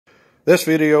This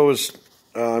video is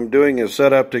I'm doing a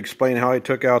setup to explain how I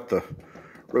took out the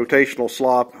rotational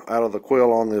slop out of the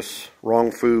quill on this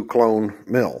Rong Fu clone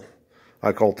mill.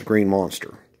 I call it the Green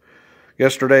Monster.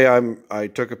 Yesterday I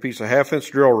took a piece of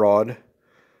 1/2-inch drill rod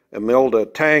and milled a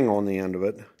tang on the end of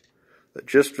it that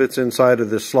just fits inside of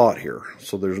this slot here,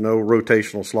 so there's no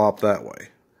rotational slop that way.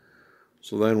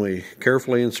 So then we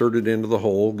carefully insert it into the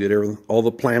hole, get all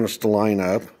the planets to line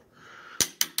up,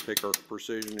 take our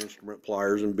precision instrument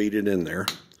pliers and beat it in there.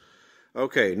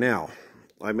 Okay, now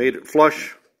I made it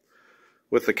flush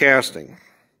with the casting.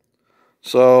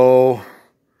 So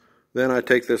then I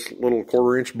take this little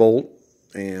 1/4-inch bolt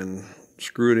and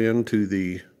screw it into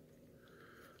the...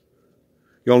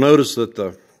 You'll notice that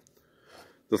the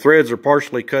threads are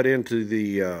partially cut into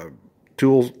the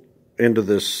tools, into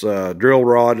this drill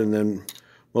rod, and then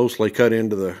mostly cut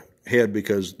into the head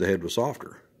because the head was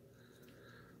softer.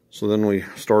 So then we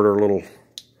start our little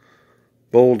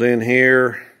bolt in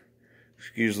here.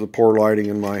 Excuse the poor lighting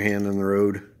in my hand in the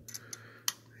road.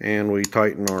 And we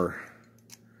tighten our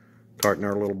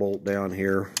little bolt down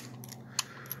here.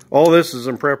 All this is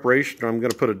in preparation. I'm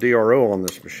going to put a DRO on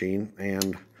this machine,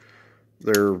 and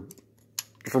they're,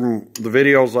 from the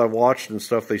videos I've watched and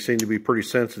stuff, they seem to be pretty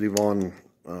sensitive on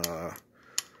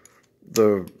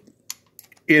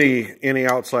any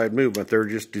outside movement. They're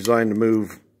just designed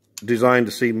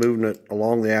to see movement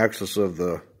along the axis of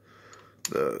the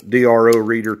DRO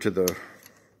reader to the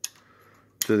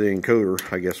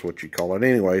encoder, I guess what you call it.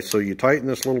 Anyway, so you tighten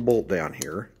this little bolt down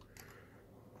here,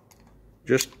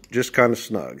 just kind of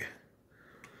snug.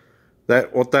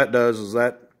 What that does is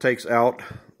that takes out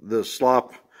the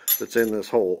slop that's in this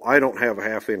hole. I don't have a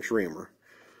 1/2-inch reamer.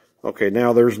 Okay,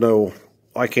 now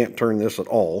I can't turn this at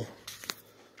all,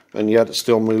 and yet it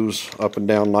still moves up and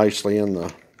down nicely in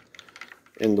the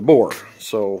bore.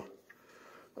 So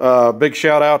big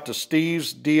shout out to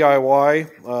Steve's DIY.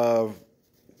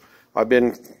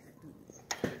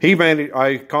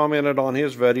 I commented on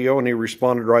his video and he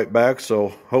responded right back,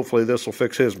 so hopefully this will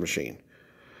fix his machine.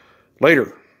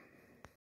 Later.